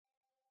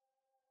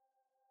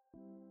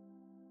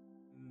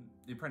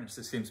The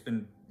apprenticeship scheme's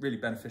been really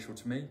beneficial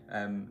to me.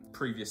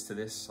 Previous to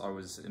this, I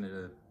was in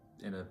a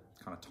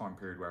kind of time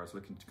period where I was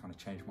looking to kind of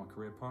change my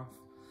career path,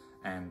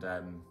 and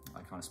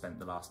I kind of spent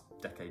the last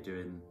decade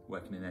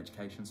working in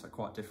education, so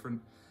quite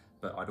different.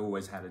 But I'd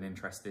always had an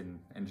interest in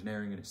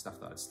engineering, and it's stuff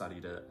that I'd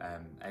studied at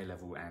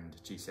A-level and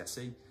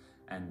GCSE,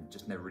 and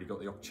just never really got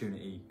the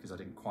opportunity because I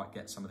didn't quite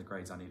get some of the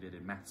grades I needed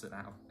in maths at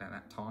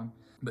that time.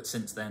 But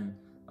since then,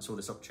 I saw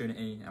this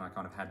opportunity and I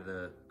kind of had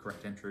the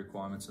correct entry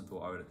requirements and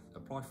thought I would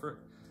apply for it,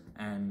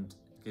 and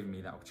given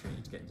me that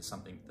opportunity to get into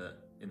something that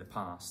in the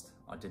past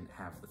I didn't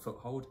have the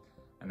foothold,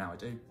 and now I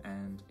do,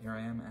 and here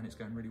I am, and it's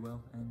going really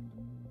well, and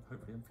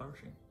hopefully I'm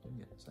flourishing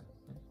doing it. So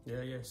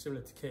yeah,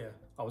 similar to Keir,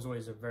 I was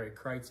always a very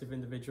creative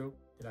individual.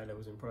 Did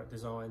A-levels in product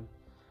design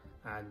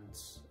and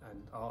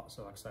art,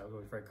 so like I say, I was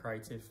always very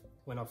creative.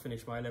 When I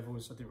finished my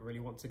A-levels, I didn't really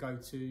want to go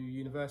to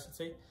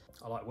university.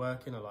 I like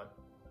working, I like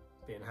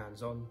being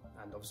hands-on,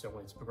 and obviously I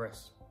wanted to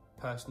progress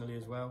personally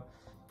as well.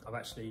 I've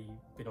actually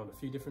been on a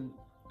few different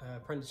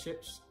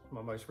apprenticeships.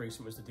 My most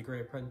recent was the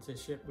degree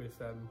apprenticeship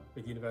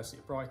with University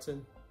of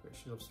Brighton, which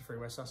is obviously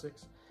through West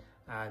Sussex,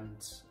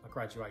 and I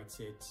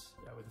graduated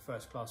with a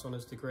first-class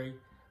honours degree,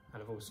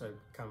 and I've also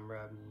become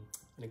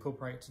an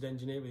incorporated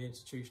engineer with the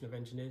Institution of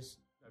Engineers.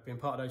 Being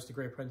part of those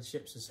degree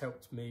apprenticeships has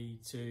helped me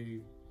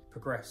to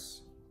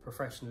progress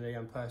professionally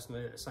and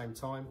personally at the same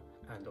time,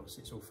 and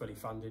obviously it's all fully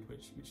funded,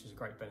 which is a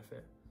great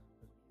benefit.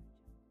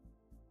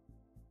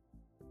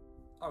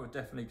 I would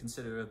definitely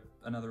consider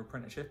another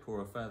apprenticeship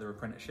or a further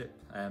apprenticeship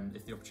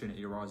if the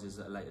opportunity arises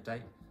at a later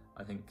date.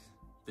 I think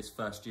this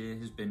first year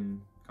has been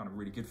kind of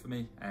really good for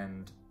me,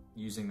 and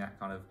using that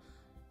kind of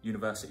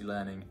university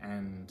learning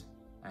and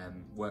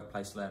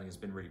workplace learning has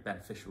been really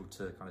beneficial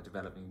to kind of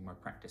developing my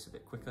practice a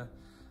bit quicker.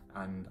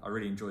 And I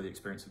really enjoy the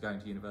experience of going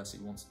to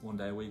university one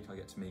day a week. I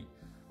get to meet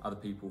other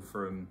people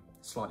from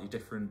slightly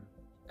different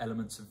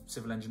elements of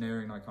civil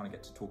engineering. I kind of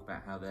get to talk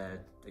about how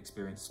their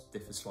experience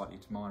differs slightly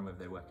to mine, whether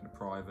they work in a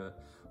private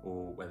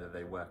or whether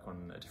they work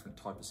on a different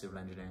type of civil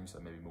engineering, so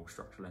maybe more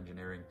structural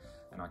engineering,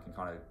 and I can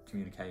kind of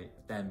communicate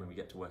with them when we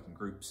get to work in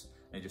groups,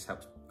 and it just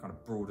helps kind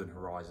of broaden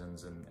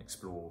horizons and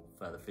explore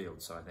further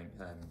fields. So I think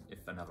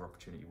if another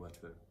opportunity were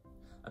to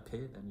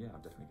appear, then yeah,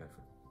 I'd definitely go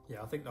for it.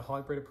 Yeah, I think the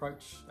hybrid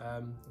approach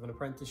of an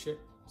apprenticeship,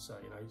 so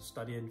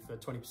studying for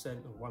 20% or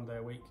one day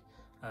a week,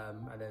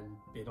 and then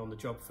being on the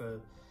job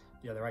for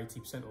the other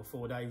 80% or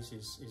 4 days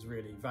is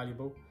really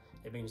valuable.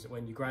 It means that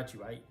when you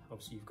graduate,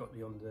 obviously you've got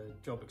the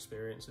on-the-job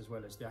experience as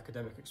well as the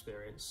academic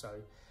experience, so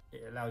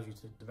it allows you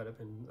to develop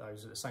in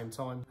those at the same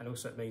time. And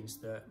also it means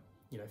that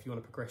if you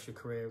want to progress your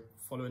career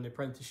following the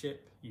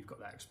apprenticeship, you've got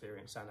that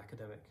experience and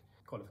academic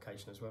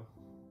qualification as well.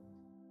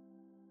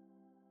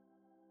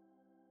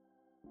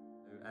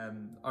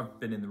 I've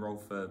been in the role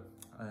for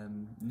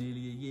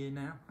nearly a year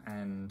now,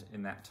 and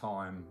in that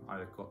time I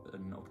got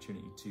an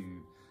opportunity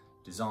to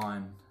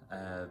design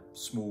a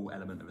small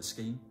element of a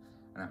scheme,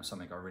 and that was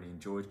something I really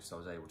enjoyed because I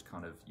was able to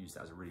kind of use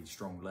that as a really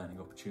strong learning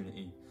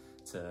opportunity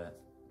to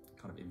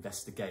kind of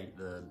investigate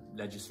the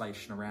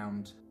legislation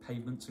around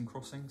pavements and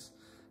crossings,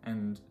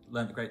 and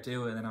learned a great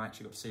deal. And then I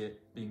actually got to see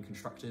it being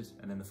constructed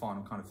and then the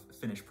final kind of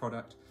finished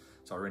product.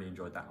 So I really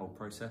enjoyed that whole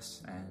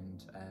process,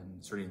 and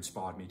it's really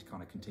inspired me to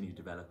kind of continue to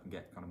develop and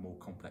get kind of more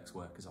complex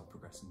work as I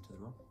progress into the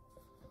role.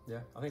 Yeah,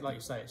 I think like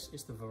you say,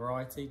 it's the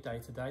variety day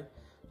to day.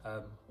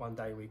 One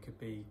day we could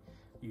be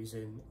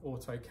using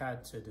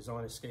AutoCAD to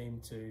design a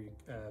scheme to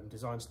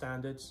design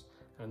standards,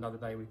 and another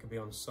day we could be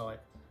on site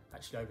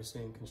actually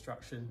overseeing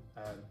construction,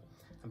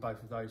 and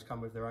both of those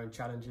come with their own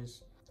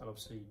challenges, and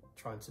obviously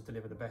trying to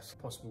deliver the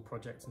best possible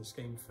project and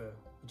scheme for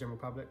the general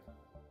public.